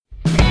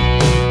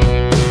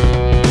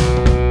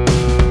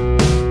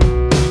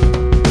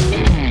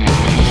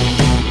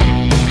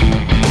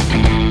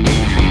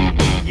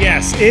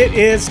It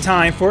is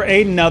time for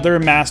another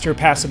Master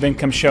Passive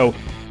Income show.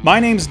 My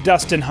name's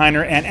Dustin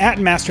Heiner, and at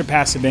Master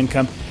Passive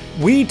Income,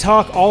 we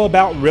talk all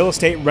about real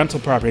estate rental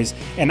properties,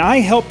 and I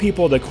help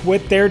people to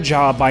quit their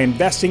job by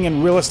investing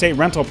in real estate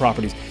rental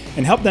properties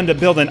and help them to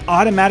build an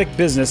automatic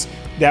business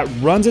that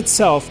runs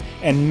itself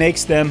and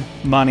makes them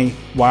money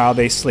while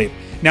they sleep.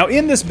 Now,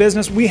 in this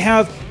business, we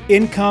have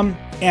income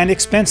and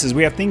expenses.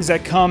 We have things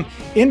that come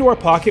into our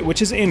pocket,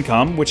 which is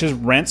income, which is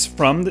rents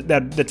from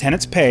that the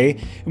tenants pay.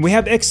 And we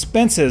have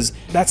expenses.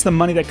 That's the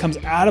money that comes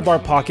out of our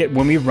pocket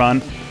when we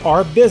run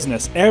our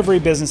business. Every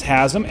business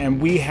has them,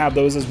 and we have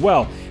those as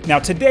well. Now,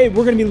 today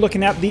we're going to be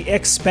looking at the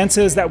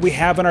expenses that we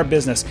have in our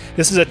business.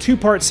 This is a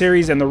two-part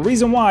series, and the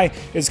reason why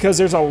is because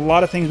there's a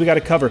lot of things we got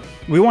to cover.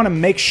 We want to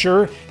make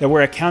sure that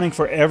we're accounting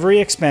for every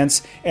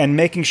expense and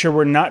making sure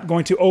we're not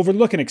going to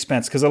overlook an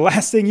expense, because the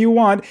last thing you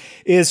want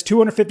is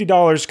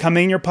 $250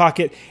 coming in your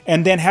pocket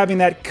and then having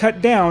that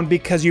cut down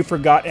because you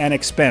forgot an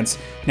expense.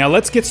 Now,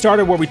 let's get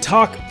started where we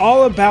talk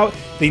all about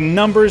the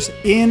numbers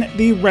in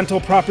the rental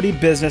property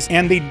business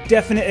and the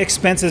definite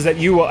expenses that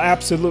you will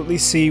absolutely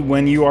see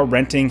when you are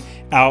renting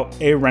out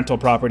a rental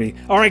property.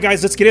 All right,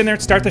 guys, let's get in there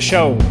and start the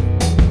show.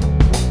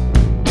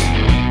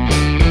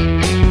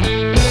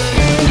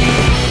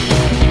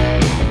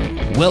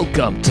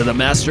 Welcome to the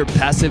Master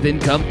Passive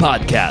Income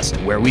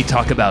Podcast, where we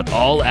talk about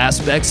all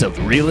aspects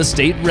of real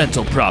estate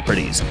rental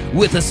properties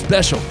with a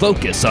special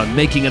focus on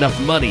making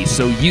enough money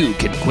so you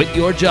can quit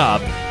your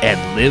job and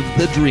live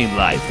the dream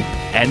life.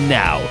 And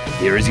now,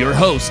 here is your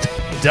host,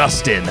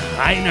 Dustin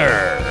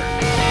Heiner.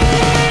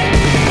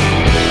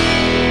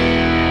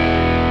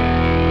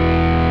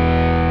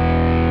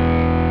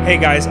 Hey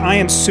guys, I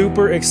am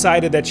super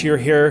excited that you're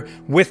here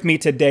with me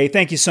today.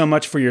 Thank you so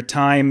much for your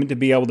time to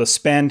be able to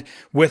spend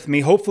with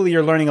me. Hopefully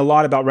you're learning a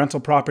lot about rental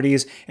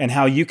properties and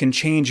how you can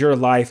change your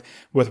life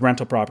with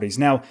rental properties.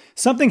 Now,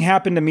 something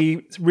happened to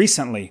me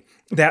recently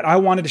that I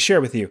wanted to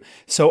share with you.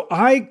 So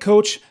I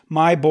coach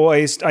my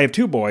boys, I have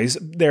two boys,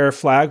 their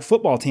flag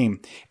football team.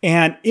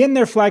 And in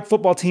their flag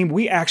football team,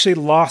 we actually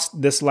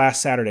lost this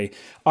last Saturday.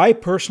 I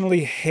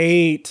personally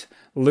hate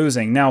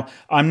losing. Now,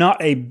 I'm not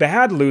a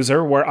bad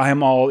loser where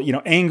I'm all,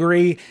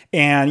 angry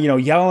and,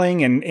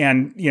 yelling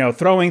and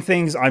throwing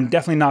things. I'm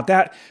definitely not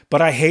that,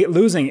 but I hate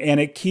losing, and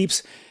it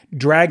keeps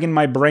dragging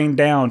my brain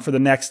down for the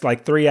next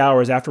 3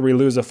 hours after we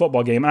lose a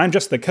football game. I'm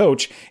just the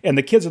coach, and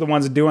the kids are the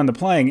ones doing the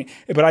playing,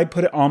 but I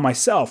put it on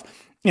myself.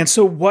 And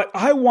so what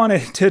I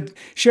wanted to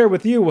share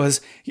with you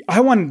was, I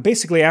want to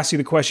basically ask you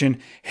the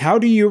question, how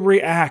do you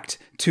react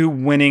to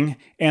winning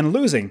and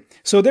losing?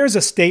 So there's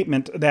a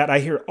statement that I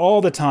hear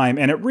all the time,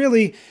 and it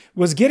really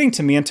was getting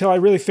to me until I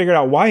really figured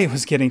out why it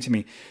was getting to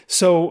me.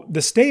 So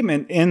the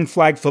statement in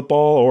flag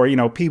football or,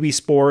 PB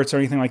sports or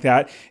anything like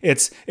that,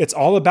 it's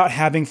all about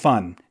having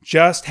fun.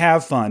 Just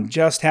have fun.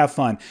 Just have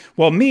fun.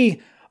 Well, me,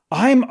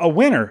 I'm a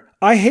winner.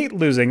 I hate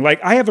losing.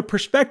 I have a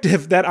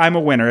perspective that I'm a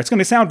winner. It's going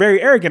to sound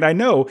very arrogant, I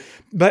know,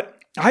 but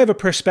I have a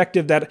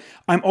perspective that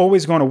I'm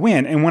always going to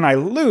win. And when I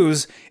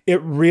lose, it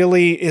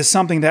really is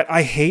something that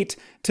I hate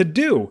to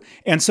do.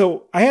 And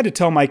so I had to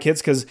tell my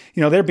kids, because,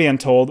 they're being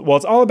told, well,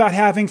 it's all about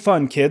having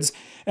fun, kids.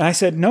 And I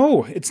said,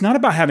 no, it's not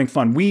about having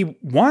fun. We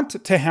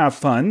want to have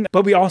fun,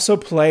 but we also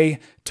play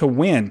to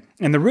win.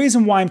 And the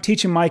reason why I'm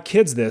teaching my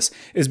kids this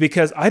is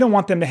because I don't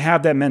want them to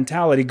have that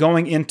mentality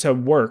going into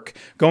work,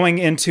 going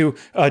into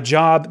a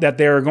job that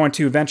they're going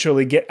to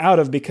eventually get out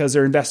of because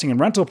they're investing in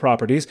rental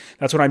properties.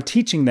 That's what I'm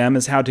teaching them,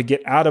 is how to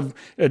get out of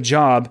a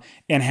job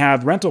and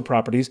have rental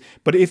properties.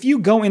 But if you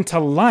go into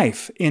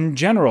life in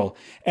general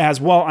as,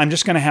 well, I'm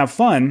just going to have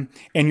fun,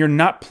 and you're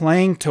not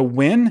playing to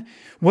win,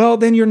 well,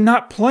 then you're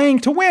not playing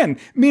to win,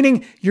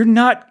 meaning you're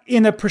not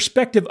in a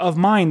perspective of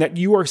mind that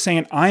you are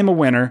saying, I'm a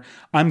winner,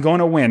 I'm going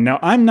to win. Now,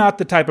 I'm not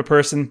the type of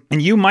person,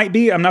 and you might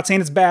be, I'm not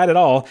saying it's bad at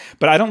all,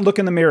 but I don't look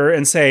in the mirror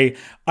and say,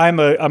 I'm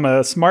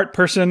a smart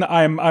person,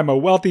 I'm a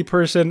wealthy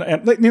person.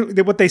 And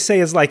what they say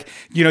is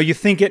you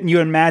think it and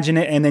you imagine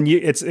it, and then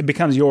it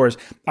becomes yours.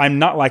 I'm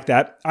not like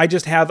that. I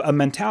just have a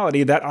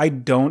mentality that I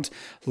don't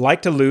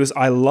like to lose.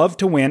 I love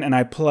to win, and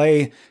I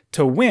play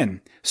to win.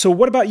 So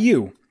what about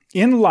you?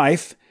 In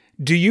life,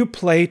 do you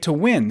play to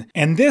win?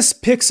 And this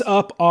picks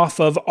up off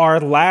of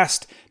our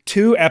last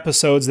two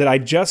episodes that I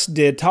just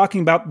did,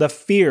 talking about the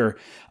fear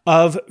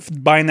of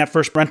buying that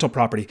first rental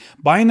property,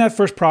 buying that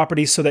first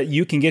property so that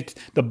you can get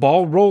the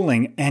ball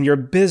rolling and your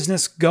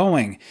business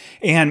going,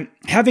 and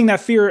having that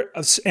fear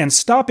and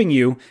stopping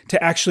you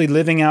to actually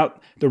living out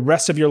the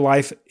rest of your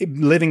life,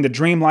 living the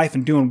dream life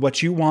and doing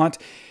what you want.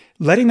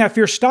 Letting that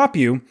fear stop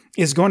you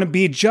is going to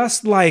be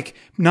just like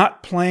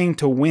not playing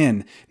to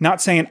win, not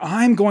saying,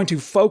 I'm going to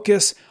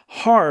focus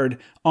hard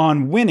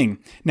on winning.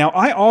 Now,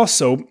 I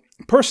also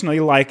personally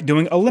like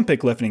doing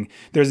Olympic lifting.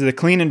 There's the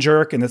clean and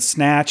jerk and the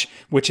snatch,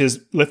 which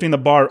is lifting the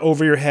bar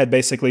over your head,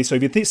 basically. So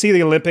if you see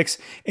the Olympics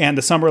and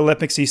the Summer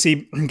Olympics, you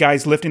see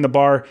guys lifting the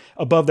bar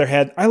above their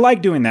head. I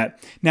like doing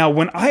that. Now,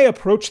 when I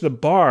approach the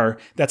bar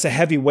that's a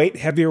heavier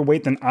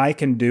weight than I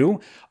can do,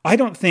 I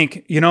don't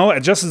think,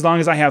 just as long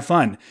as I have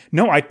fun.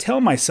 No, I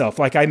tell myself,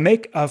 like I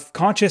make a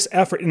conscious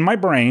effort in my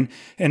brain,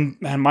 and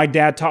my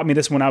dad taught me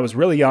this when I was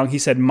really young. He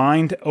said,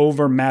 mind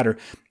over matter.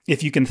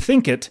 If you can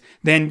think it,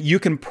 then you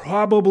can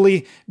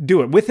probably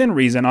do it within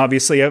reason.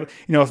 Obviously,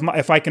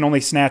 if I can only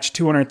snatch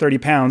 230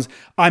 pounds,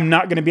 I'm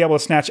not going to be able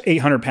to snatch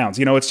 800 pounds.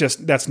 That's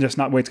just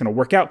not the way it's going to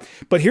work out.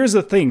 But here's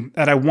the thing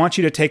that I want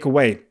you to take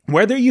away.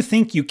 Whether you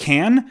think you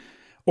can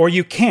or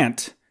you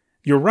can't,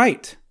 you're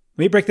right.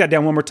 Let me break that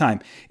down one more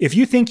time. If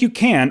you think you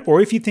can or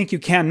if you think you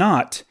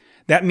cannot,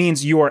 that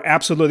means you are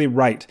absolutely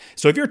right.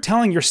 So if you're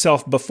telling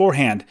yourself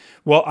beforehand,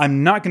 well,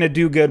 I'm not going to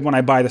do good when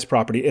I buy this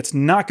property. It's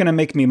not going to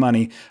make me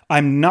money.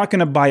 I'm not going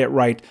to buy it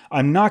right.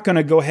 I'm not going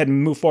to go ahead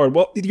and move forward.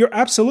 Well, you're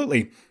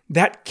absolutely.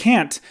 That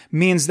can't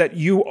means that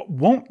you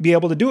won't be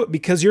able to do it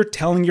because you're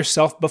telling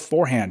yourself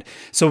beforehand.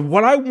 So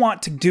what I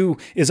want to do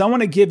is I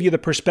want to give you the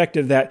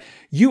perspective that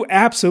you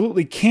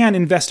absolutely can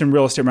invest in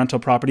real estate rental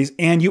properties,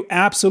 and you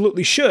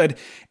absolutely should,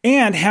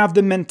 and have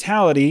the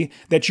mentality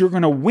that you're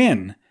going to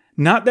win.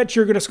 Not that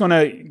you're just going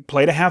to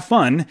play to have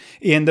fun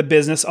in the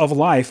business of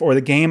life or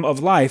the game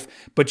of life,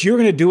 but you're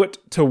going to do it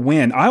to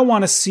win. I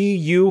want to see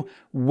you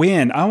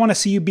win. I want to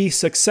see you be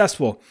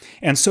successful.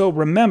 And so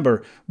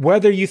remember,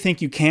 whether you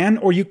think you can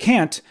or you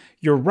can't,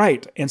 you're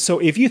right. And so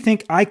if you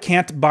think I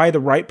can't buy the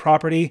right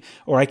property,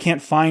 or I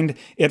can't find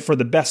it for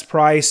the best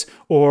price,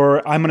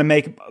 or I'm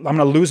going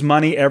to lose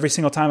money every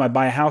single time I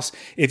buy a house,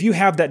 if you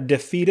have that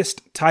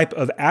defeatist type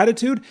of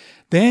attitude,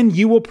 then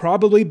you will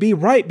probably be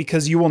right,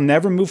 because you will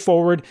never move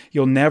forward.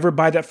 You'll never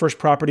buy that first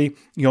property.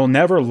 You'll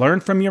never learn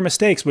from your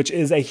mistakes, which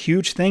is a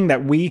huge thing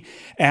that we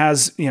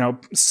as,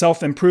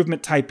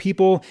 self-improvement type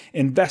people,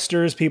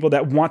 investors, people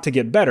that want to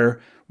get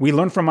better, we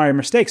learn from our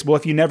mistakes. Well,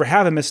 if you never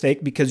have a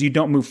mistake because you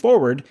don't move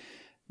forward,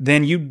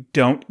 then you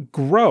don't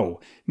grow.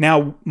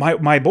 Now,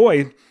 my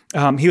boy,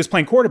 he was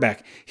playing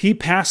quarterback. He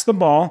passed the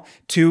ball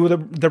to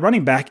the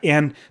running back,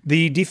 and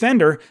the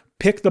defender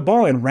picked the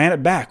ball and ran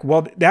it back.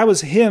 Well, that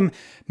was him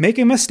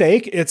making a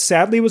mistake. It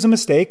sadly was a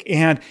mistake,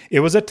 and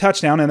it was a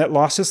touchdown, and that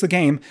lost us the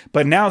game.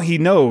 But now he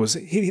knows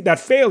that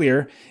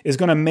failure is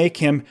going to make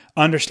him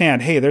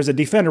understand, hey, there's a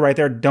defender right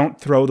there. Don't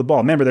throw the ball.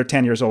 Remember, they're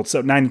 10 years old, so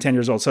 9 and 10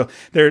 years old. So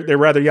they're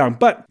rather young.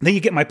 But then you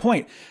get my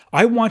point.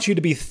 I want you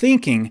to be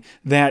thinking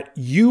that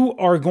you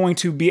are going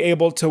to be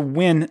able to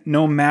win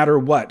no matter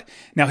what.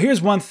 Now,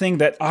 here's one thing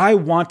that I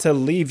want to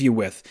leave you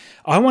with.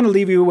 I want to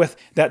leave you with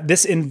that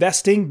this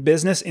investing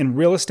business in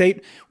real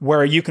estate,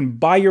 where you can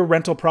buy your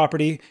rental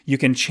property, you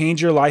can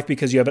change your life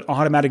because you have an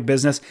automatic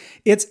business,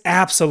 it's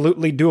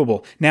absolutely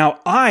doable.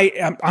 Now,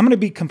 I'm going to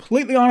be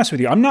completely honest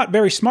with you. I'm not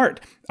very smart.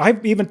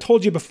 I've even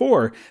told you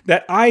before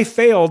that I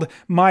failed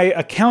my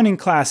accounting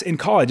class in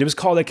college. It was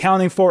called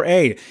Accounting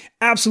 4A.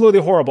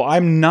 Absolutely horrible.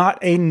 I'm not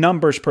a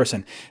numbers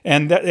person.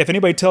 And that, if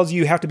anybody tells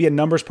you you have to be a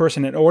numbers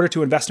person in order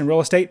to invest in real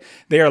estate,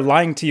 they are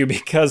lying to you,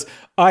 because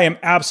I am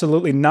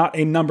absolutely not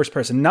a numbers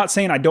person. Not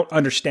saying I don't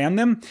understand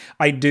them.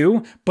 I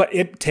do, but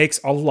it takes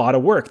a lot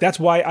of work. That's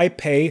why I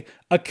pay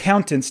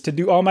accountants to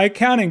do all my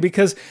accounting,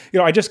 because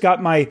I just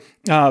got my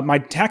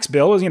tax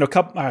bill was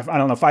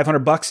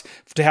 $500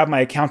 to have my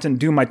accountant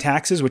do my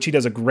taxes, which he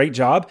does a great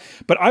job.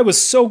 But I was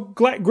so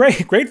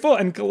grateful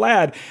and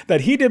glad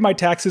that he did my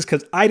taxes,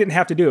 because I didn't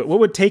have to do it. What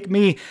would take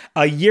me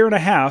a year and a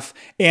half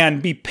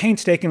and be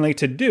painstakingly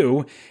to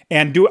do,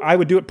 I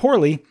would do it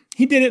poorly.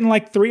 He did it in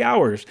like 3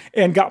 hours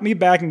and got me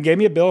back and gave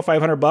me a bill of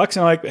 $500. And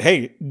I'm like,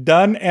 hey,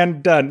 done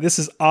and done. This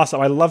is awesome.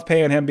 I love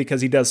paying him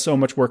because he does so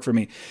much work for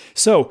me.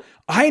 So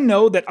I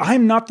know that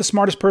I'm not the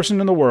smartest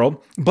person in the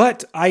world,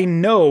 but I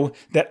know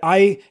that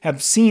I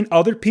have seen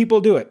other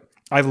people do it.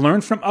 I've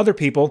learned from other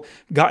people,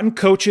 gotten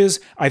coaches,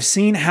 I've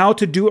seen how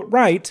to do it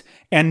right,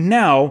 and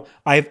now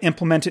I've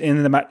implemented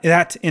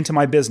that into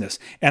my business.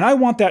 And I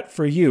want that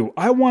for you.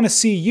 I want to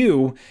see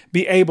you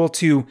be able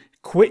to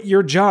quit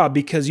your job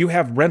because you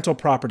have rental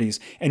properties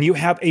and you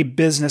have a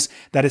business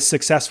that is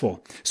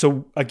successful.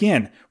 So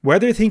again,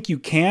 whether you think you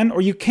can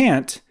or you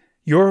can't,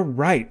 you're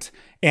right.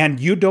 And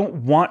you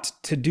don't want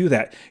to do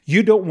that.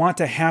 You don't want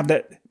to have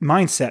that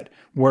mindset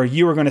where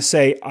you are going to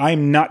say,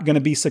 I'm not going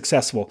to be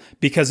successful.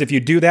 Because if you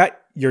do that,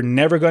 you're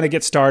never going to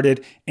get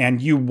started,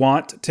 and you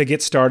want to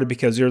get started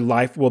because your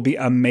life will be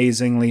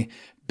amazingly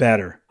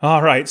better.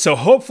 All right, so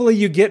hopefully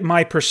you get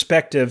my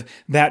perspective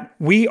that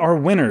we are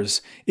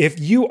winners. If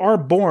you are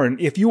born,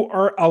 if you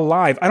are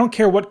alive, I don't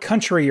care what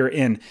country you're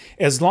in,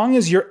 as long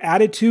as your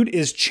attitude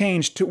is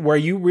changed to where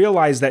you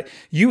realize that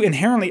you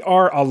inherently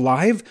are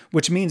alive,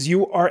 which means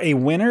you are a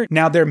winner.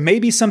 Now, there may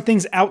be some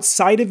things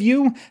outside of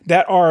you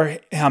that are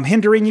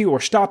hindering you or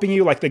stopping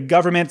you, like the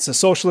government, it's a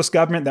socialist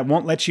government that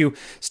won't let you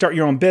start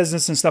your own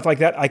business and stuff like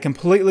that. I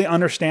completely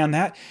understand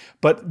that,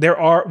 but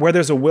where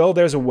there's a will,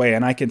 there's a way,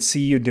 and I can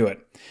see you do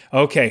it.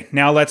 Okay,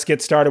 now let's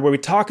get started where we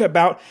talk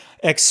about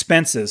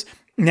expenses.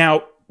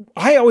 Now,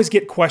 I always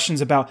get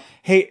questions about,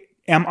 hey,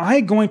 am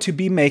I going to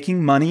be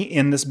making money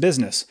in this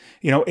business?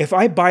 If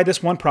I buy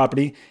this one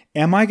property,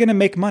 am I going to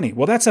make money?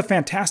 Well, that's a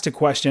fantastic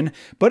question,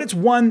 but it's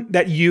one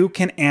that you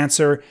can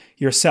answer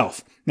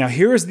yourself. Now,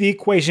 here's the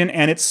equation,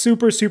 and it's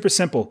super, super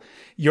simple.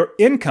 Your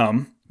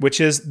income, which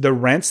is the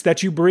rents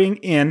that you bring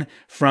in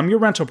from your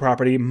rental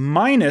property,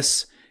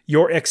 minus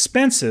your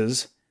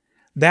expenses,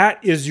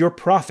 that is your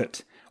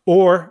profit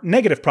or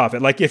negative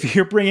profit. Like if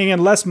you're bringing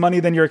in less money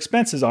than your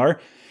expenses are,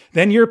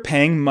 then you're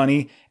paying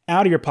money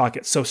out of your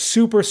pocket. So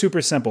super,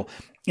 super simple.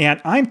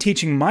 And I'm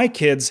teaching my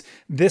kids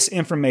this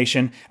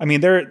information. I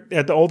mean,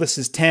 the oldest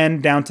is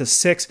 10 down to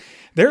 6.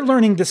 They're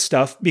learning this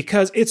stuff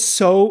because it's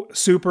so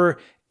super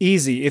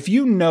easy. If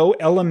you know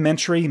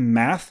elementary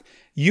math,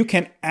 you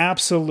can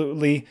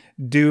absolutely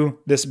do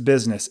this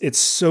business. It's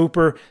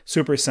super,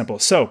 super simple.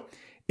 So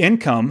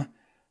income,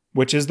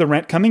 which is the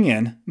rent coming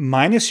in,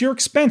 minus your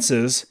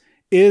expenses,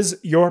 is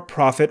your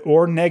profit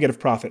or negative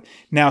profit.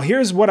 Now,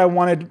 here's what I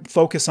want to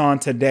focus on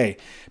today,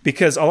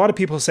 because a lot of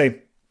people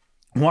say,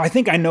 well, I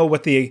think I know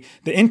what the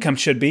income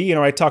should be.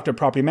 I talked to a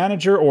property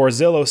manager, or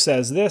Zillow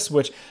says this,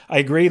 which I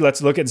agree.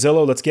 Let's look at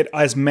Zillow. Let's get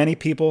as many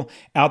people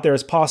out there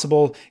as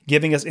possible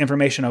giving us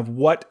information of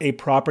what a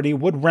property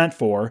would rent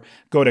for.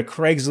 Go to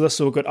Craigslist,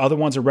 look what other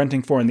ones are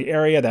renting for in the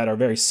area that are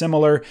very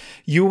similar.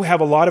 You have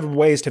a lot of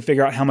ways to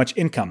figure out how much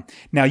income.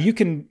 Now, you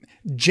can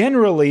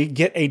generally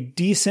get a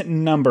decent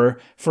number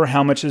for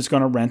how much is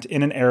going to rent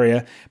in an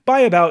area by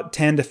about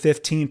 10 to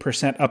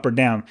 15% up or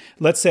down.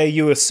 Let's say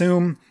you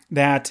assume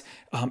that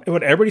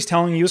what everybody's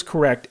telling you is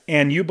correct,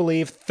 and you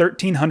believe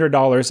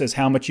 $1,300 is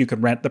how much you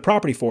could rent the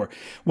property for.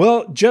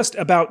 Well, just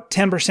about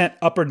 10%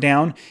 up or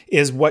down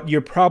is what you're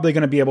probably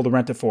going to be able to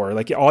rent it for.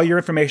 Like all your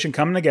information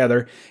coming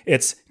together,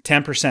 it's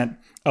 10%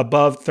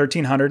 above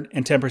 $1,300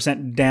 and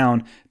 10%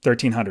 down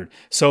 $1,300.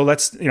 So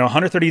let's,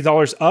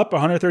 $130 up,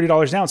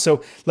 $130 down.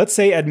 So let's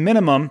say at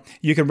minimum,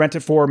 you could rent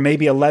it for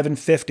maybe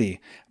 $1,150,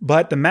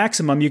 but the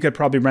maximum you could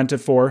probably rent it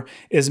for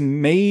is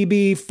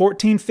maybe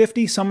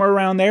 $1,450, somewhere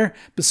around there.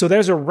 So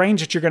there's a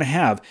range that you're going to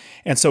have.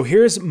 And so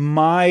here's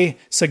my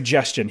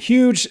suggestion.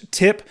 Huge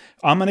tip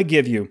I'm going to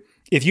give you.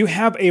 If you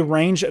have a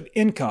range of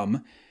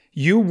income,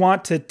 you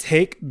want to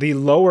take the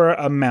lower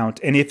amount.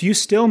 And if you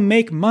still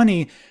make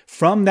money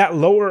from that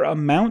lower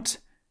amount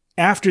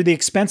after the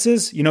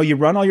expenses, you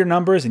run all your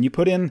numbers and you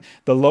put in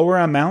the lower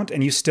amount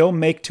and you still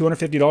make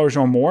 $250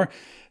 or more,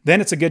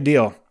 then it's a good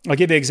deal. I'll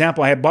give you an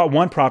example. I had bought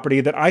one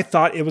property that I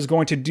thought it was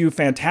going to do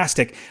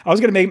fantastic. I was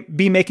going to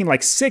be making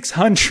like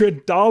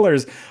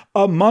 $600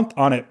 a month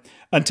on it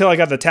until I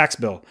got the tax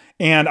bill.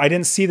 And I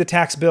didn't see the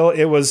tax bill.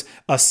 It was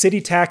a city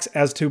tax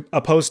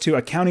opposed to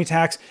a county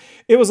tax.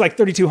 It was like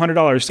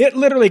 $3,200. It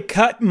literally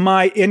cut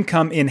my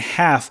income in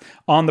half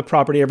on the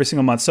property every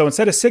single month. So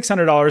instead of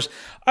 $600,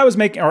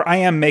 I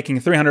am making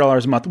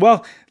 $300 a month.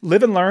 Well,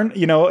 live and learn,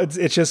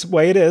 it's just the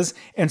way it is.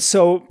 And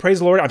so praise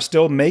the Lord, I'm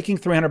still making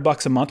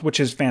 $300 a month, which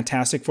is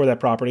fantastic for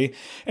that property.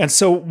 And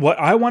so what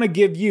I want to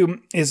give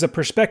you is a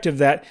perspective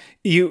that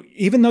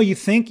even though you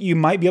think you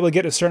might be able to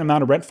get a certain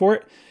amount of rent for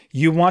it,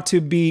 you want to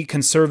be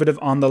conservative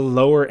on the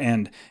lower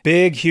end.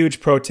 Big, huge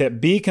pro tip.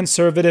 Be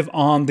conservative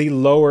on the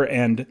lower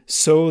end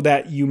so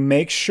that you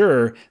make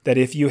sure that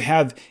if you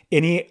have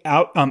any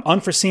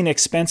unforeseen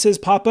expenses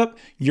pop up,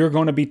 you're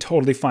going to be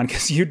totally fine,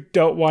 because you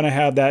don't want to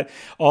have that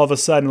all of a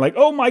sudden like,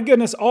 oh my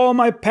goodness, all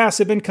my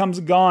passive income's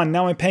gone.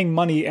 Now I'm paying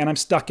money and I'm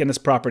stuck in this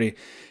property.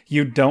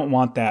 You don't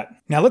want that.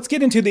 Now let's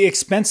get into the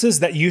expenses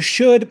that you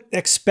should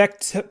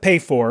expect to pay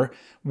for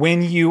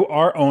when you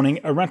are owning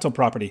a rental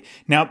property.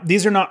 Now,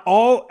 these are not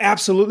all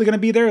absolutely going to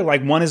be there.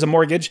 Like one is a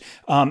mortgage.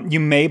 You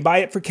may buy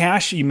it for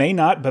cash, you may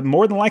not, but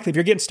more than likely, if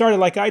you're getting started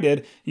like I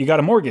did, you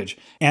got a mortgage.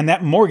 And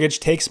that mortgage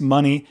takes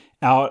money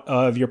out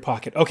of your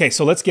pocket. Okay,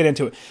 so let's get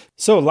into it.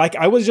 So like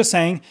I was just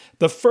saying,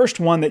 the first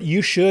one that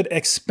you should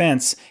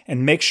expense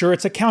and make sure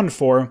it's accounted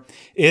for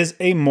is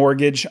a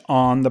mortgage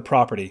on the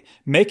property.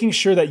 Making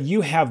sure that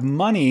you have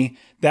money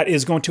that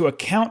is going to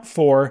account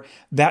for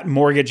that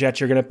mortgage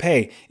that you're going to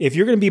pay. If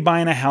you're going to be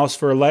buying a house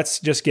for, let's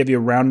just give you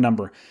a round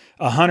number,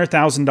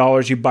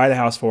 $100,000 you buy the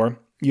house for,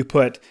 you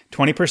put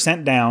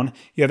 20% down,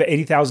 you have an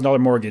 $80,000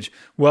 mortgage.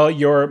 Well,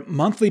 your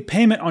monthly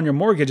payment on your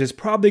mortgage is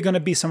probably going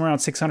to be somewhere around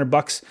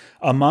 $600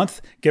 a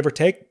month, give or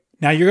take.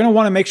 Now, you're going to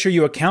want to make sure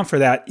you account for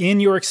that in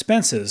your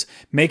expenses,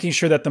 making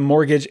sure that the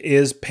mortgage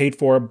is paid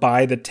for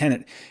by the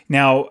tenant.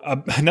 Now,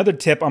 another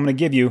tip I'm going to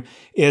give you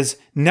is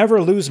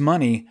never lose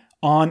money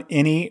on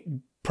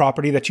any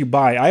property that you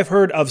buy. I've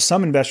heard of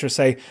some investors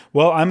say,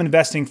 well, I'm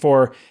investing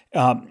for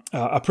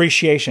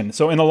appreciation.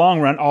 So in the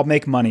long run, I'll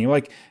make money.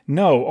 Like,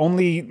 no,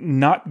 only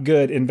not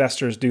good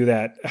investors do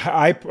that.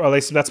 At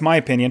least that's my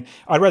opinion.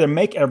 I'd rather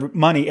make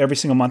money every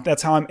single month.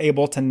 That's how I'm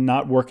able to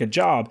not work a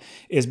job,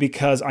 is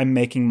because I'm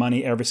making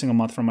money every single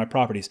month from my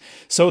properties.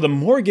 So the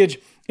mortgage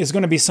is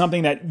going to be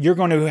something that you're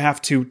going to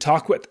have to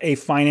talk with a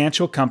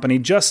financial company,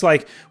 just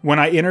like when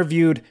I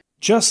interviewed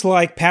Just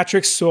like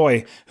Patrick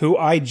Soy, who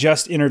I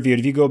just interviewed.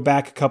 If you go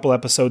back a couple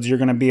episodes, you're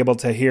going to be able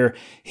to hear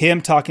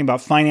him talking about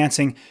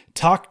financing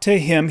talk to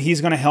him.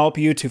 He's going to help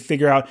you to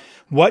figure out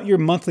what your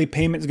monthly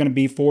payment is going to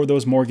be for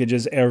those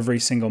mortgages every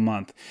single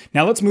month.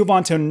 Now let's move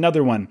on to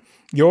another one.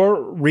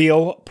 Your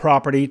real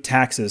property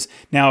taxes.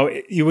 Now,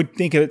 you would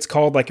think it's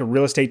called like a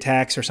real estate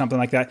tax or something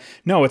like that.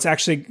 No, it's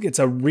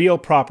a real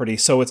property.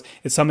 So it's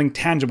something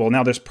tangible.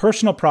 Now, there's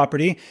personal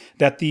property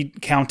that the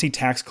county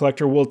tax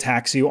collector will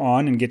tax you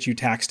on and get you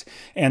taxed.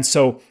 And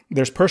so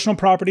there's personal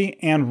property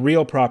and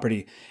real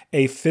property.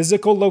 A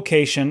physical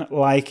location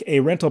like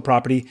a rental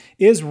property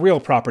is real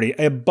property.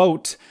 A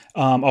boat,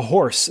 a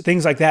horse,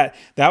 things like that,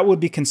 that would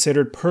be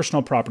considered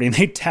personal property, and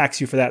they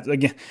tax you for that.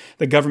 Again,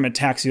 the government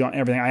taxes you on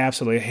everything. I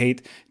absolutely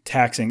hate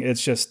taxing.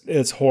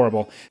 It's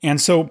horrible. And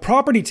so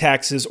property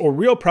taxes or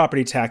real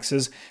property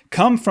taxes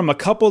come from a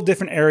couple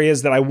different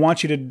areas that I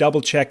want you to double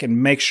check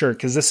and make sure,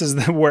 because this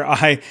is where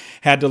I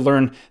had to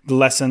learn the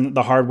lesson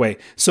the hard way.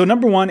 So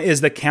number one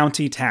is the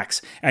county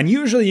tax. And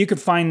usually you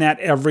could find that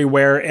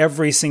everywhere,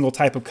 every single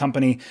type of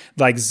company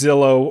like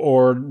Zillow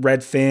or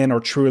Redfin or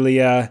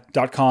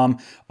Trulia.com.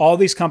 All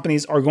these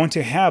companies are going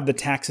to have the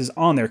taxes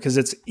on there because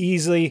it's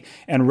easily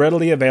and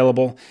readily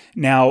available.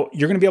 Now,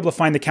 you're going to be able to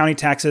find the county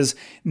taxes.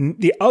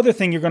 The other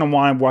thing you're going to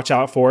want to watch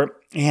out for,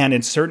 and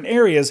in certain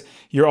areas,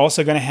 you're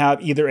also going to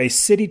have either a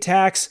city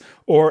tax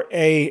or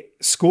a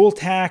school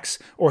tax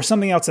or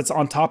something else that's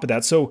on top of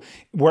that. So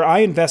where I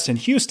invest in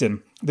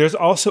Houston, there's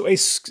also a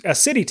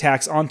city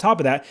tax on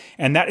top of that,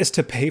 and that is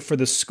to pay for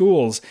the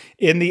schools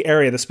in the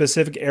area, the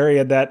specific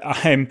area that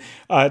I'm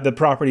the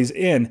property's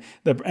in.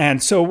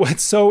 And so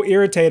what's so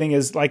irritating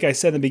is, like I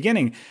said in the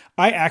beginning,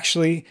 I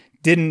actually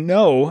didn't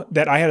know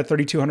that I had a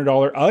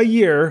 $3,200 a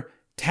year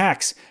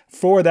tax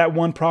for that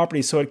one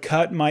property. So it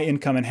cut my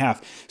income in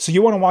half. So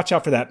you want to watch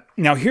out for that.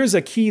 Now, here's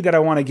a key that I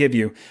want to give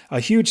you, a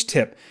huge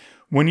tip.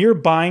 When you're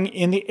buying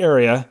in the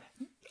area,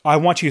 I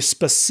want you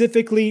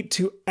specifically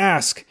to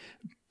ask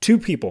two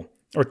people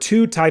or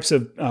two types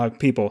of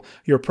people,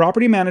 your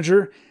property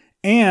manager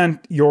and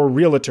your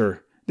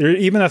realtor.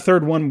 Even a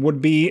third one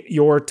would be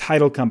your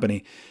title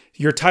company.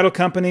 Your title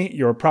company,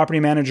 your property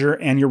manager,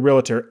 and your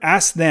realtor.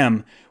 Ask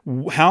them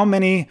how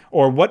many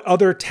or what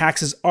other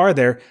taxes are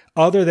there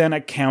other than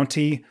a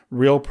county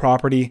real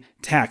property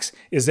tax.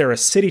 Is there a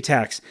city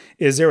tax?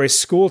 Is there a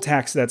school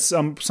tax that's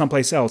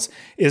someplace else?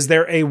 Is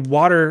there a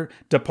water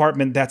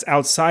department that's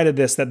outside of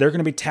this that they're going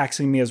to be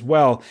taxing me as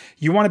well?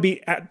 You want to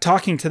be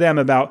talking to them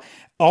about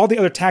all the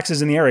other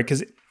taxes in the area,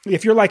 because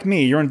if you're like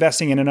me, you're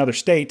investing in another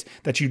state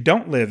that you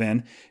don't live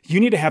in, you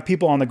need to have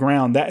people on the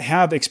ground that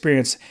have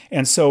experience.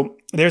 And so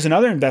there's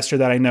another investor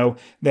that I know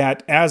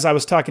that as I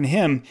was talking to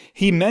him,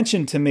 he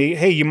mentioned to me,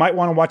 hey, you might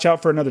want to watch out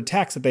for another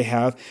tax that they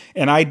have.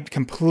 And I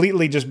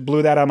completely just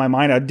blew that out of my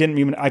mind.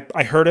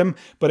 I heard him,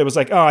 but it was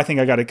like, oh, I think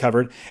I got it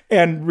covered.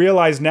 And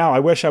realized now I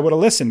wish I would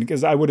have listened,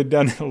 because I would have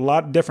done a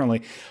lot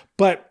differently.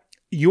 But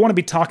you want to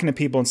be talking to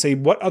people and say,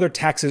 what other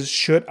taxes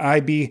should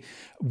I be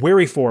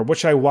wary for? What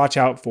should I watch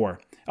out for?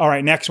 All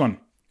right, next one,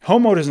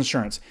 homeowners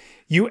insurance.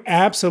 You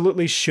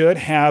absolutely should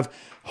have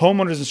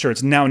homeowners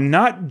insurance. Now,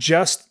 not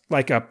just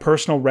like a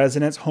personal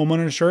residence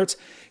homeowner insurance.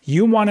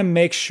 You want to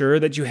make sure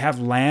that you have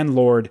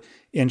landlord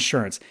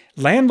insurance.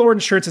 Landlord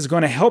insurance is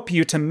going to help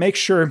you to make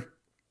sure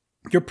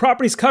your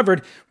property's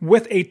covered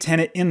with a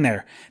tenant in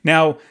there.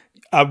 Now,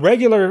 a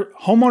regular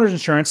homeowners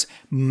insurance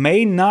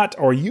may not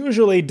or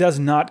usually does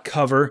not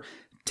cover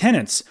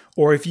tenants,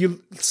 or if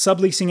you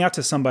subleasing out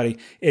to somebody,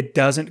 it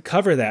doesn't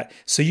cover that.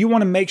 So you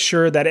want to make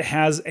sure that it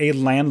has a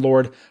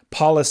landlord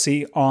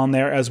policy on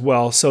there as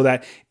well, so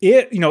that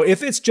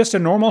if it's just a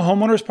normal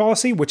homeowner's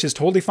policy, which is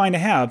totally fine to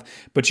have,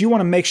 but you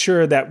want to make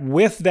sure that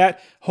with that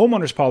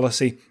homeowner's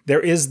policy,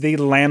 there is the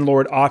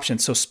landlord option.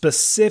 So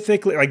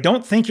specifically, like,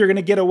 don't think you're going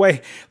to get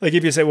away. Like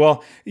if you say,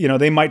 well,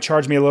 they might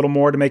charge me a little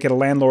more to make it a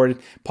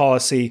landlord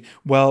policy.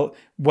 Well,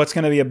 what's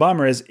going to be a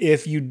bummer is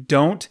if you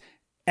don't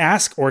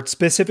ask or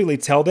specifically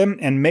tell them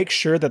and make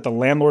sure that the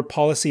landlord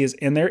policy is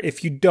in there.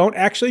 If you don't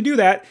actually do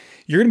that,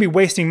 you're going to be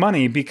wasting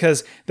money,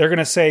 because they're going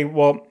to say,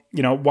 well,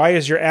 why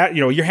is your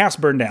house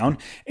burned down,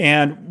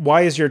 and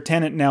why is your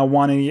tenant now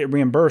wanting to get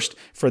reimbursed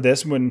for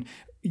this when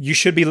you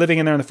should be living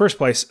in there in the first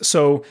place?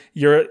 So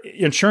your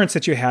insurance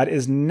that you had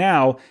is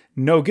now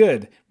no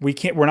good.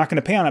 We're not going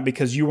to pay on it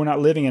because you were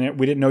not living in it.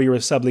 We didn't know you were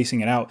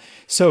subleasing it out.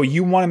 So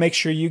you want to make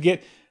sure you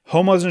get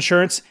homeowners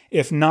insurance,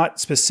 if not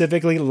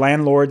specifically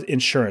landlord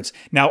insurance.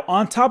 Now,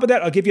 on top of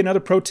that, I'll give you another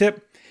pro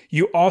tip.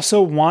 You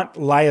also want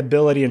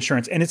liability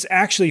insurance, and it's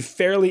actually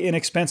fairly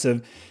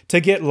inexpensive to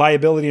get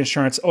liability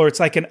insurance, or it's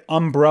like an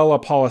umbrella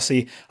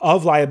policy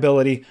of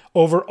liability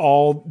over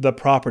all the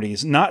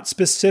properties. Not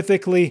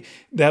specifically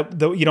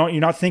you're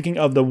not thinking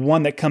of the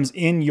one that comes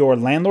in your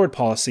landlord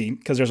policy,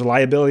 because there's a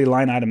liability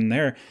line item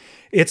there.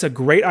 It's a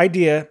great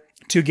idea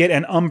to get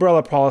an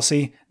umbrella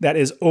policy that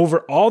is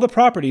over all the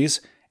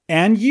properties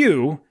and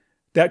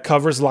that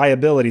covers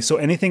liability. So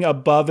anything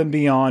above and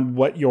beyond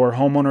what your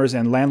homeowners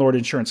and landlord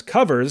insurance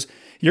covers,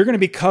 you're going to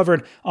be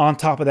covered on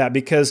top of that,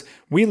 because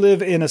we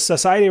live in a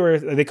society where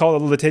they call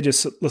it a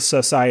litigious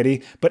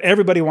society, but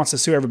everybody wants to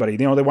sue everybody.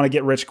 They want to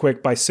get rich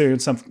quick by suing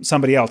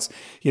somebody else.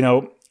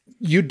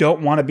 you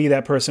don't want to be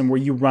that person where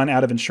you run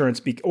out of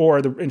insurance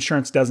or the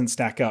insurance doesn't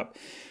stack up.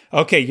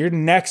 Okay, your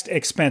next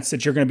expense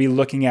that you're going to be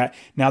looking at.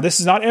 Now, this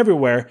is not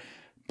everywhere,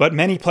 but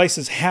many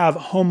places have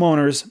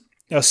homeowners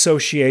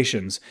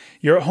associations.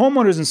 Your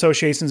homeowners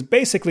associations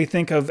basically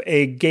think of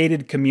a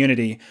gated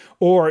community,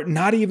 or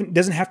not even,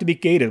 doesn't have to be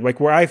gated. Like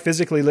where I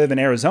physically live in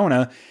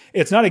Arizona,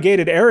 it's not a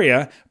gated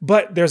area,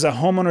 but there's a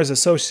homeowners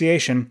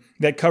association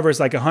that covers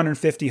like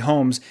 150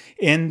 homes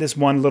in this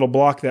one little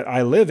block that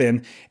I live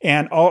in,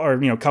 and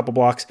a couple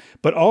blocks.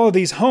 But all of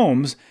these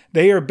homes,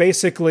 they are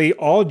basically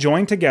all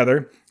joined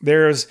together.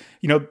 There's,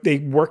 they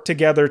work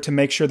together to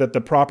make sure that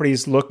the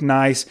properties look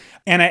nice.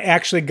 And I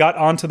actually got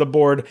onto the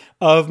board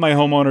of my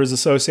homeowners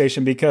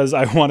association because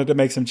I wanted to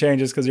make some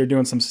changes because they're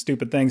doing some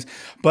stupid things.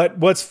 But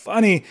what's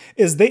funny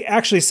is they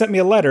actually sent me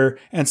a letter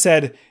and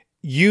said,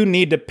 you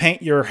need to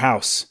paint your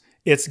house.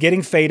 It's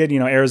getting faded.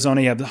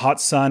 Arizona, you have the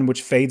hot sun,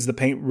 which fades the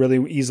paint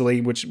really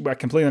easily, which I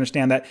completely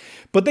understand that.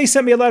 But they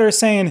sent me a letter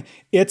saying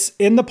it's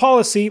in the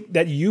policy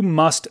that you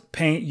must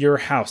paint your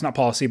house. Not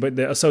policy, but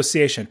the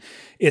association.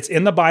 It's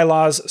in the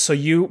bylaws. So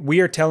we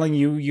are telling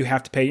you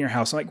have to paint your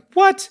house. I'm like,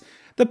 what?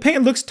 The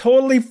paint looks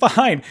totally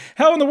fine.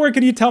 How in the world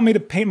can you tell me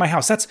to paint my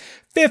house? That's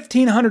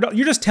 $1,500.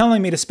 You're just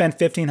telling me to spend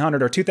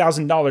 $1,500 or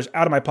 $2,000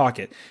 out of my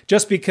pocket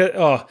just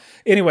because.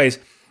 Anyways.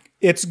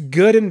 It's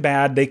good and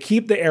bad. They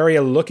keep the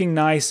area looking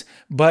nice,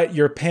 but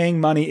you're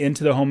paying money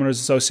into the homeowners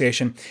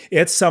association.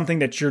 It's something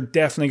that you're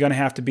definitely going to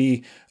have to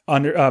be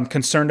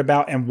concerned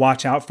about and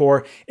watch out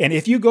for. And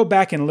if you go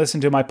back and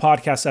listen to my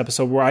podcast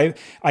episode where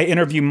I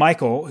interview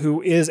Michael,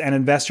 who is an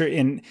investor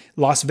in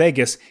Las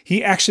Vegas,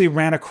 he actually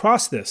ran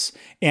across this.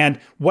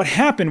 And what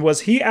happened was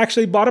he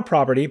actually bought a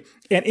property,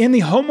 and in the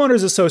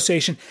homeowners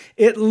association,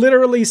 it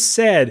literally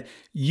said,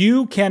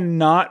 you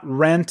cannot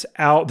rent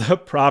out the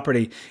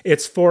property.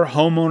 It's for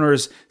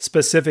homeowners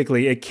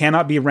specifically. It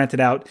cannot be rented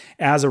out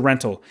as a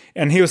rental.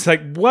 And he was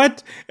like,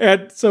 what?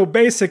 And so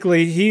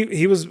basically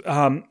he was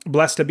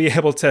blessed to be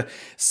able to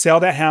sell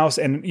that house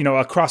and,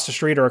 across the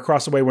street or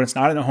across the way when it's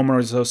not in a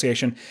homeowners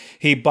association.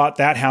 He bought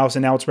that house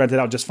and now it's rented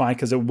out just fine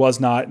because it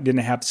didn't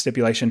have the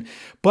stipulation.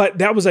 But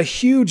that was a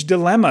huge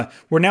dilemma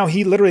where now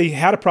he literally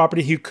had a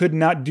property he could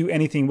not do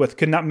anything with,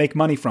 could not make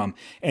money from.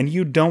 And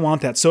you don't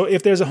want that. So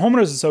if there's a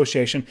homeowners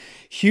association,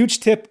 huge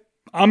tip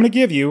I'm going to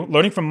give you,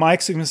 learning from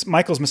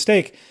Michael's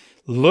mistake,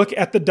 look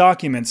at the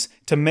documents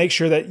to make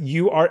sure that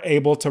you are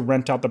able to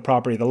rent out the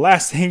property. The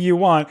last thing you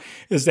want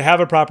is to have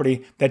a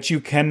property that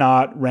you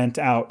cannot rent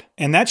out.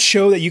 And that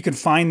show that you can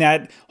find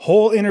that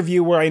whole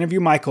interview where I interview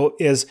Michael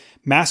is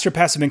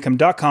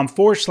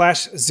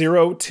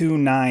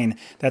masterpassiveincome.com/029.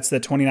 That's the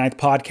 29th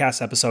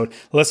podcast episode.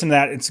 Listen to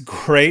that. It's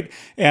great.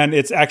 And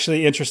it's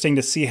actually interesting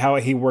to see how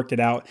he worked it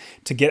out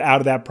to get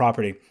out of that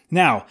property.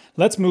 Now,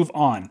 let's move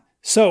on.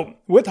 So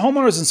with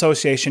homeowners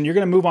association, you're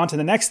going to move on to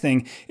the next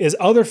thing is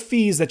other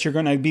fees that you're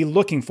going to be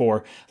looking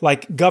for,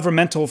 like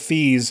governmental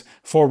fees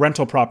for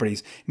rental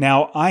properties.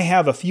 Now, I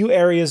have a few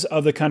areas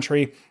of the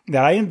country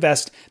that I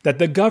invest that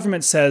the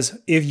government says,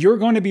 if you're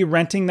going to be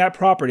renting that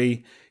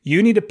property,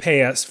 you need to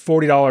pay us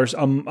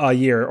 $40 a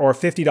year or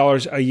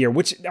 $50 a year,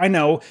 which I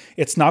know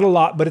it's not a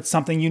lot, but it's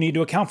something you need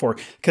to account for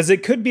because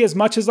it could be as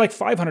much as like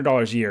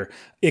 $500 a year.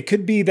 It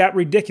could be that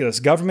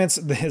ridiculous. Governments,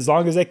 as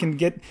long as they can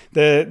get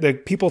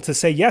the people to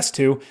say yes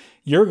to,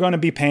 you're going to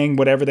be paying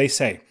whatever they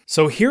say.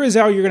 So here is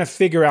how you're going to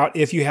figure out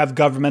if you have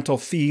governmental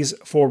fees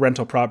for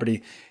rental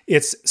property.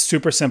 It's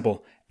super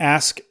simple.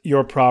 Ask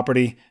your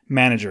property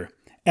manager.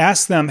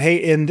 Ask them, hey,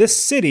 in this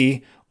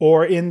city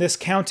or in this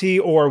county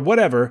or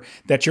whatever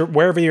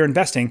wherever you're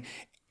investing,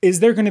 is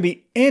there going to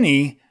be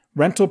any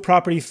rental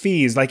property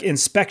fees, like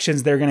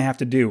inspections they're going to have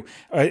to do?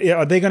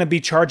 Are they going to be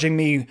charging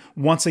me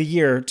once a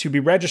year to be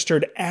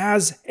registered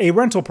as a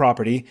rental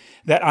property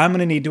that I'm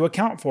going to need to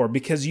account for?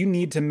 Because you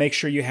need to make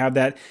sure you have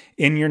that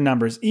in your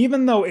numbers.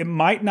 Even though it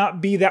might not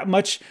be that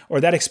much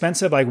or that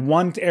expensive, like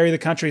one area of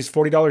the country is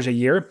 $40 a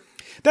year,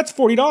 that's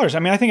 $40. I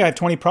mean, I think I have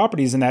 20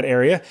 properties in that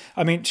area.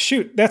 I mean,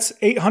 shoot, that's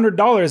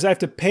 $800 I have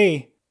to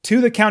pay to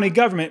the county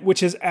government,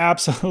 which is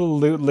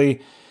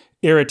absolutely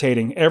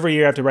irritating. Every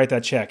year I have to write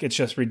that check. It's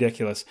just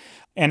ridiculous.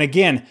 And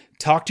again,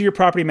 talk to your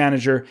property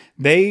manager.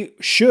 They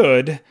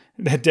should,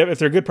 if they're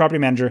a good property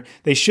manager,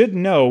 they should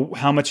know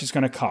how much it's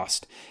going to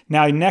cost.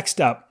 Now,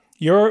 next up,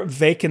 your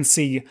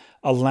vacancy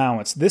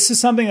allowance. This is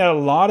something that a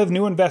lot of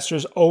new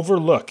investors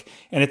overlook,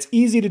 and it's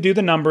easy to do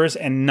the numbers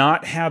and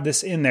not have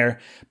this in there.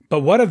 But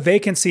what a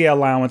vacancy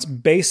allowance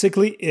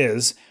basically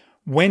is,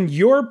 when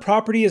your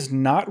property is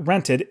not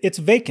rented, it's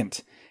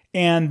vacant.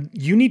 And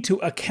you need to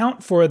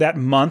account for that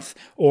month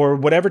or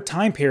whatever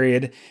time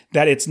period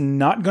that it's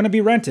not going to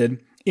be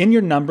rented in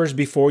your numbers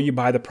before you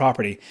buy the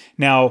property.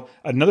 Now,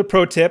 another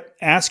pro tip,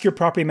 ask your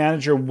property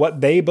manager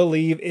what they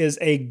believe is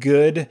a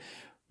good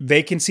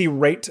vacancy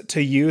rate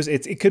to use.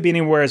 It could be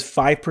anywhere as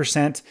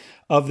 5%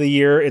 of the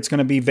year it's going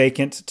to be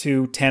vacant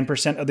to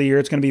 10% of the year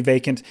it's going to be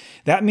vacant.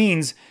 That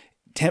means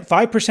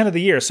 5% of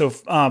the year, so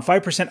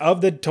 5%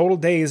 of the total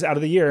days out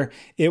of the year,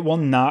 it will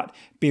not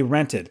be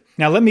rented.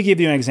 Now, let me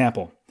give you an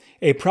example.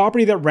 a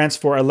property that rents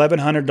for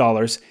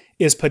 $1,100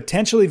 is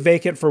potentially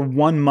vacant for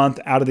 1 month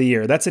out of the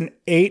year. That's an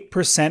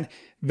 8%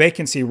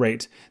 vacancy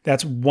rate.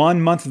 That's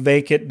 1 month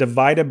vacant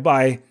divided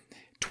by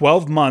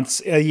 12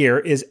 months a year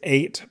is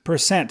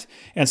 8%.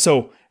 And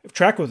so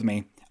track with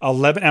me.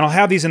 11, and I'll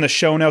have these in the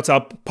show notes.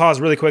 I'll pause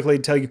really quickly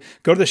to tell you,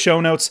 go to the show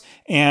notes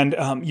and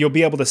you'll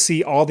be able to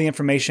see all the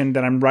information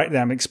that I'm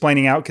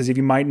explaining out, because if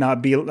you might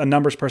not be a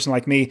numbers person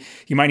like me,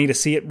 you might need to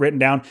see it written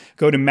down.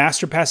 Go to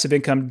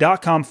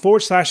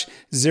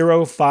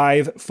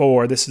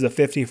masterpassiveincome.com/054. This is the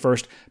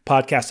 51st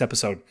podcast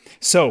episode.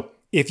 So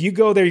if you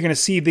go there, you're going to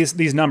see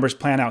these numbers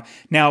plan out.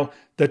 Now,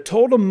 the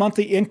total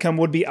monthly income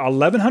would be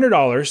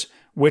 $1,100,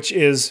 which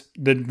is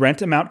the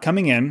rent amount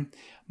coming in,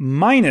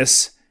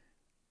 minus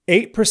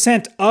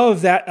 8%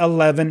 of that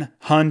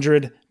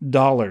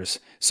 $1,100.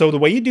 So the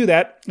way you do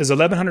that is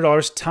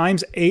 $1,100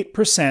 times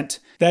 8%.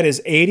 That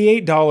is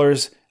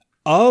 $88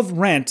 of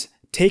rent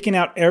taken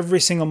out every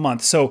single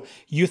month. So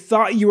you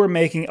thought you were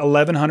making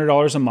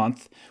 $1,100 a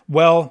month.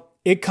 Well,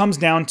 it comes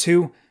down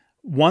to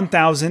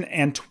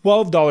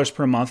 $1,012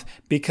 per month,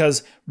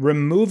 because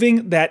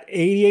removing that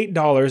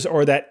 $88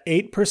 or that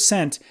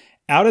 8%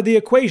 out of the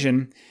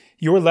equation,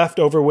 you're left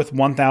over with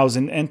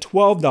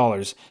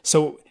 $1,012.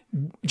 So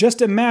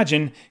just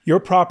imagine your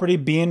property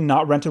being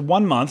not rented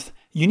 1 month.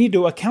 You need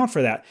to account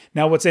for that.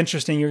 Now, what's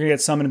interesting, you're going to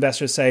get some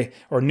investors say,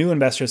 or new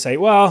investors say,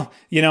 well,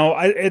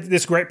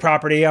 it's great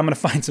property. I'm going to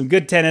find some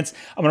good tenants.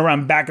 I'm going to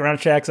run background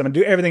checks. I'm going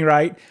to do everything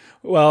right.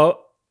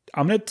 Well,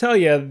 I'm going to tell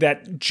you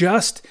that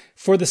just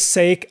for the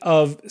sake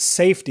of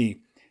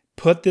safety,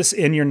 put this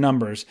in your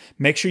numbers.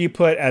 Make sure you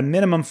put a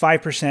minimum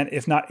 5%,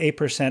 if not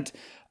 8%,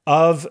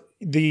 of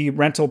the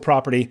rental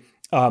property,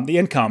 the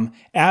income,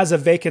 as a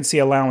vacancy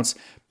allowance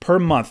per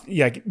month.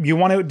 Yeah, you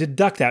want to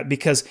deduct that,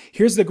 because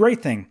here's the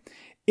great thing.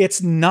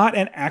 It's not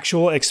an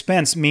actual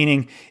expense,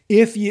 meaning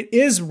if it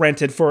is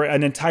rented for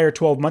an entire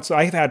 12 months, so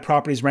I've had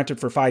properties rented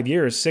for 5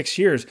 years, 6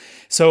 years.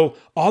 So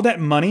all that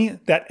money,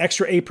 that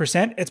extra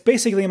 8%, it's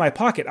basically in my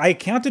pocket. I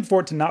accounted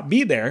for it to not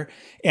be there.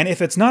 And if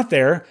it's not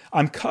there,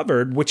 I'm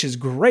covered, which is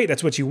great.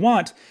 That's what you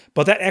want.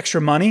 But that extra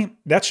money,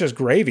 that's just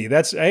gravy.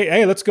 That's,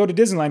 hey, let's go to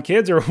Disneyland,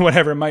 kids, or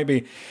whatever it might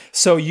be.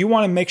 So you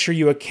want to make sure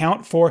you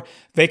account for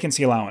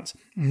vacancy allowance.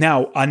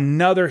 Now,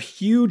 another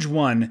huge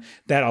one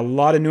that a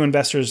lot of new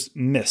investors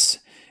miss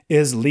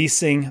is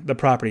leasing the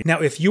property.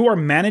 Now, if you are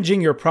managing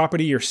your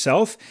property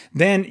yourself,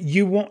 then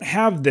you won't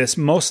have this.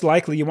 Most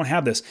likely you won't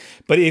have this.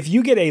 But if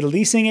you get a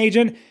leasing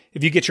agent,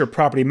 if you get your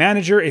property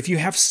manager, if you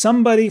have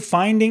somebody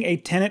finding a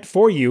tenant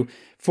for you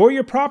for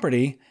your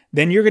property,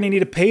 then you're going to need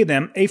to pay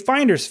them a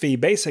finder's fee,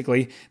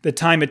 basically the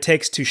time it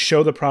takes to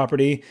show the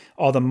property,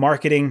 all the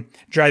marketing,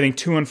 driving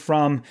to and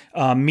from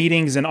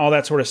meetings and all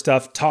that sort of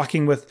stuff,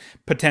 talking with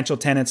potential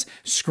tenants,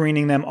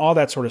 screening them, all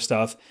that sort of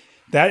stuff.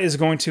 That is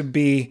going to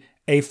be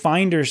a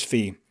finder's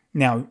fee.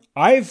 Now,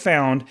 I've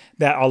found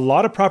that a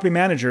lot of property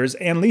managers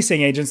and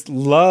leasing agents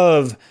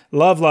love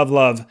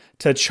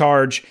to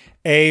charge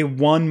a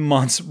 1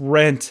 month's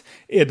rent.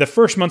 The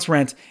first month's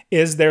rent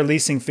is their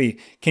leasing fee.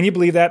 Can you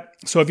believe that?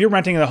 So if you're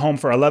renting a home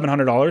for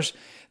 $1,100,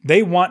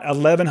 they want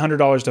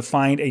 $1,100 to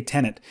find a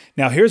tenant.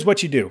 Now, here's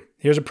what you do.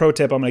 Here's a pro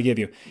tip I'm going to give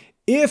you.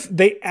 If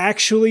they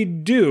actually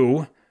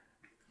do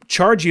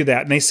charge you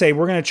that, and they say,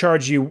 we're going to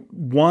charge you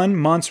 1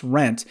 month's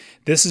rent,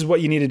 this is what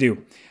you need to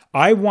do.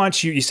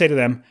 You say to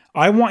them,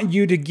 I want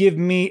you to give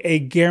me a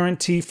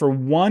guarantee for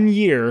 1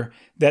 year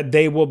that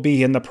they will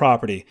be in the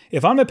property.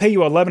 If I'm going to pay you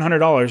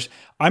 $1,100,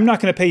 I'm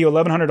not going to pay you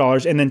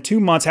 $1,100 and then 2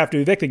 months have to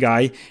evict the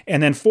guy,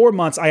 and then 4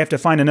 months I have to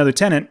find another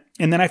tenant,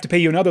 and then I have to pay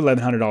you another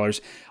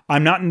 $1,100.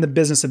 I'm not in the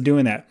business of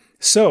doing that.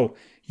 So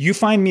you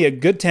find me a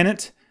good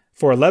tenant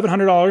for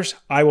 $1,100,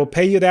 I will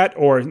pay you that,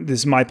 or this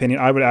is my opinion,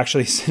 I would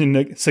actually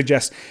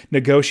suggest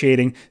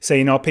negotiating,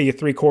 saying I'll pay you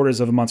 3/4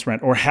 of a month's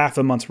rent or half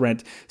a month's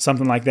rent,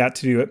 something like that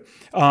to do it.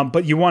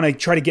 But you want to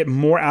try to get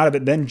more out of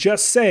it than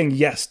just saying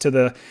yes to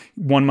the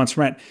 1 month's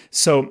rent.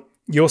 So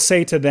you'll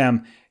say to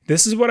them,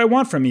 this is what I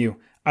want from you.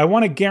 I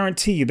want to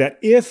guarantee that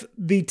if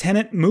the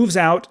tenant moves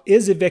out,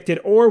 is evicted,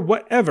 or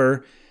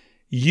whatever,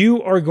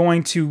 you are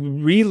going to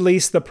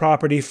release the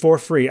property for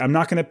free. I'm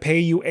not going to pay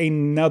you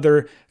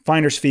another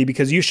finder's fee,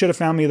 because you should have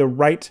found me the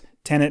right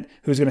tenant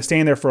who's going to stay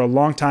in there for a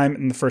long time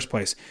in the first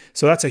place.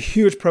 So that's a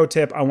huge pro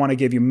tip I want to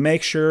give you.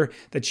 Make sure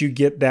that you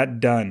get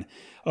that done.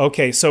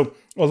 Okay, so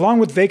along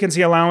with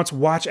vacancy allowance,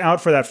 watch out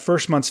for that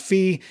first month's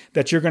fee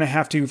that you're going to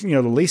have to,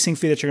 the leasing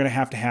fee that you're going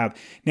to have.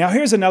 Now,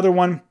 here's another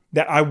one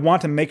that I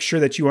want to make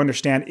sure that you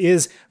understand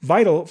is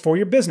vital for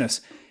your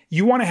business.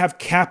 You want to have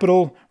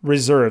capital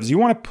reserves. You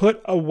want to put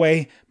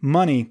away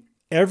money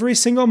every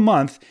single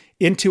month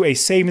into a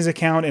savings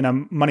account and a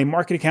money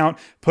market account,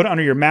 put it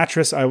under your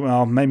mattress.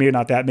 Well, maybe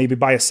not that, maybe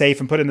buy a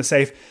safe and put it in the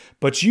safe.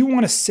 But you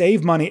want to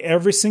save money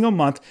every single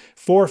month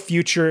for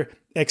future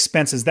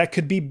expenses. That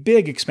could be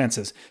big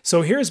expenses.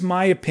 So here's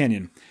my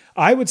opinion.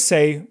 I would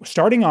say,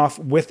 starting off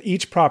with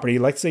each property,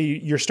 let's say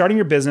you're starting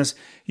your business,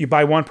 you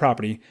buy one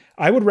property,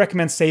 I would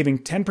recommend saving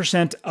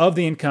 10% of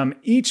the income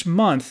each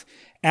month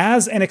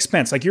as an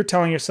expense. Like you're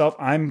telling yourself,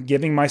 I'm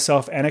giving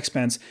myself an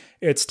expense,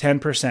 it's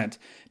 10%.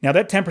 Now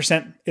that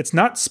 10%, it's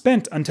not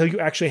spent until you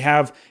actually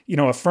have,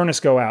 a furnace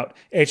go out,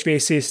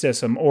 HVAC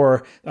system,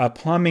 or a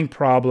plumbing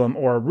problem,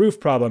 or a roof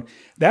problem.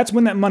 That's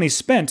when that money's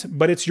spent,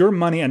 but it's your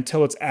money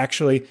until it's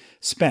actually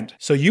spent.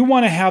 So you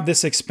want to have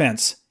this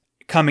expense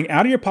coming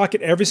out of your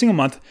pocket every single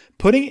month,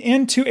 putting it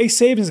into a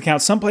savings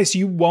account, someplace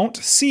you won't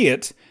see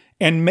it,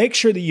 and make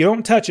sure that you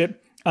don't touch it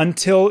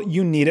until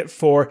you need it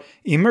for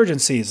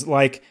emergencies.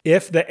 Like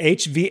if the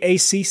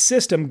HVAC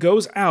system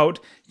goes out,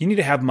 you need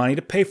to have money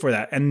to pay for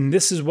that. And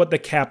this is what the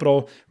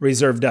capital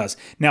reserve does.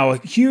 Now, a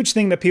huge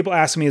thing that people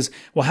ask me is,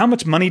 well, how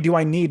much money do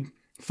I need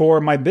for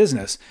my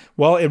business?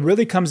 Well, it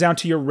really comes down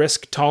to your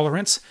risk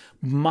tolerance.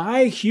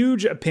 My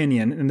huge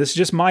opinion, and this is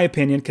just my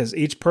opinion because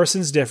each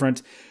person's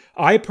different,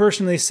 I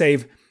personally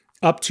save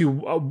up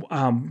to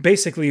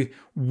basically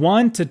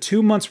 1 to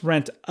 2 months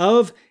rent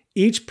of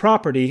each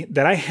property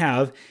that I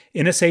have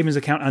in a savings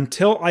account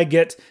until I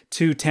get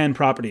to 10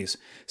 properties.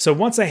 So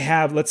once I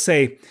have, let's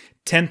say,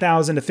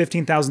 $10,000 to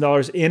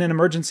 $15,000 in an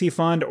emergency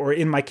fund or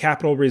in my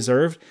capital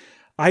reserve,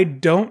 I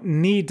don't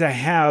need to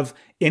have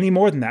any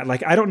more than that.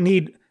 Like I don't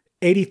need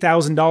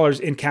 $80,000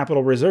 in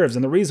capital reserves.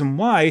 And the reason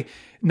why,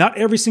 not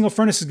every single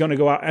furnace is going to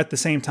go out at the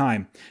same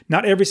time.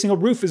 Not every single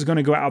roof is going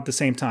to go out at the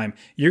same time.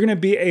 You're going to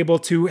be able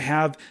to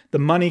have the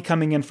money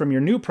coming in from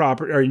your new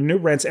property or your new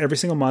rents every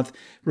single month,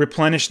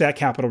 replenish that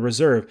capital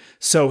reserve.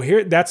 So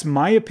here, that's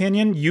my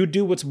opinion. You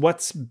do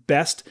what's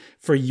best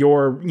for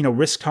your,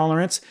 risk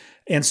tolerance.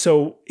 And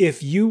so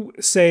if you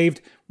saved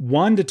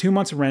 1 to 2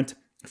 months rent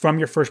from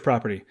your first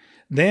property,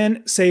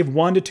 then save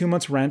 1 to 2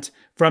 months rent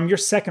from your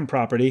second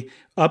property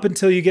up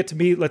until you get to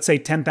be, let's say,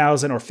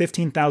 $10,000 or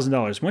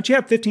 $15,000. Once you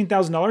have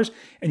 $15,000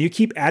 and you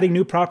keep adding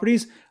new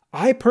properties,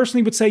 I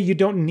personally would say you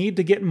don't need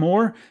to get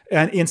more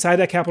inside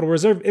that capital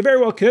reserve. It very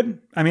well could.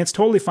 I mean, it's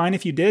totally fine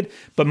if you did.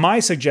 But my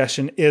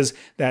suggestion is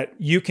that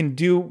you can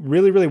do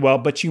really, really well,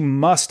 but you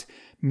must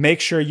make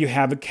sure you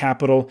have a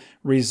capital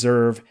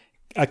reserve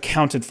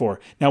accounted for.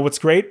 Now, what's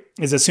great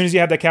is as soon as you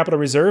have that capital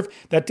reserve,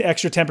 that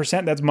extra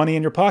 10%, that's money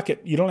in your pocket.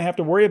 You don't have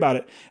to worry about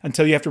it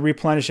until you have to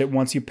replenish it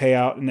once you pay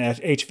out an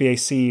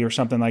HVAC or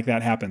something like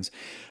that happens.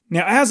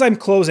 Now, as I'm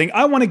closing,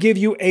 I want to give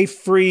you a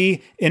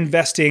free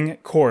investing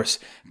course.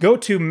 Go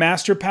to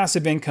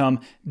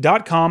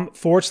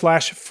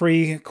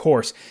masterpassiveincome.com/free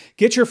course.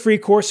 Get your free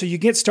course so you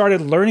get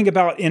started learning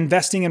about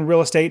investing in real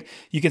estate.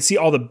 You can see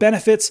all the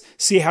benefits,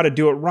 see how to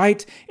do it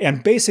right,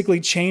 and basically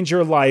change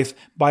your life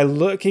by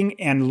looking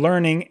and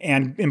learning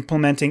and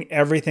implementing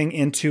everything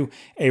into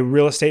a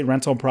real estate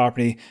rental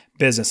property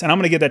business. And I'm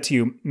going to give that to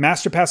you,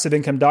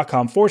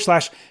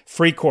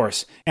 masterpassiveincome.com/free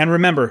course. And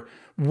remember,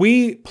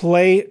 we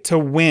play to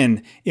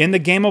win. In the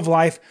game of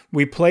life,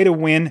 we play to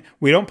win.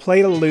 We don't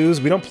play to lose.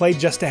 We don't play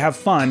just to have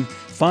fun.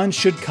 Fun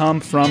should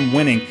come from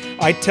winning.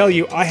 I tell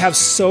you, I have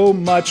so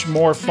much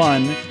more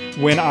fun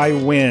when I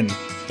win.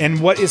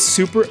 And what is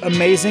super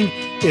amazing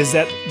is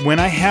that when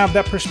I have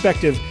that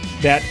perspective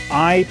that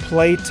I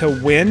play to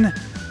win,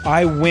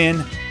 I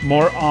win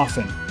more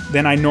often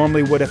than I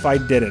normally would if I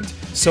didn't.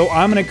 So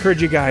I'm going to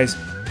encourage you guys,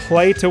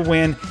 play to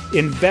win,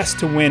 invest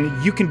to win.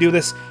 You can do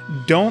this.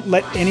 Don't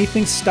let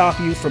anything stop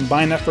you from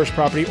buying that first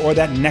property or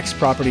that next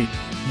property.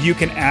 You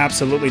can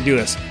absolutely do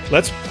this.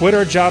 Let's quit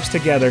our jobs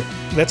together.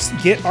 Let's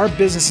get our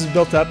businesses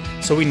built up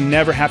so we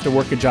never have to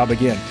work a job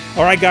again.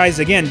 All right, guys,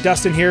 again,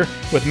 Dustin here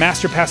with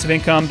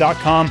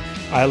masterpassiveincome.com.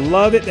 I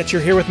love it that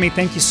you're here with me.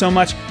 Thank you so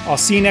much. I'll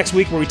see you next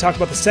week where we talk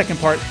about the second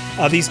part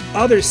of these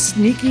other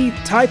sneaky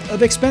type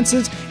of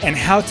expenses and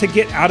how to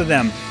get out of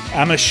them.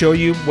 I'm going to show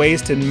you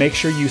ways to make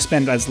sure you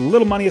spend as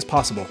little money as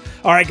possible.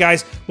 All right,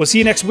 guys, we'll see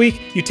you next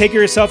week. You take care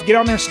of yourself. Get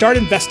out there and start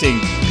investing.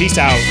 Peace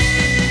out.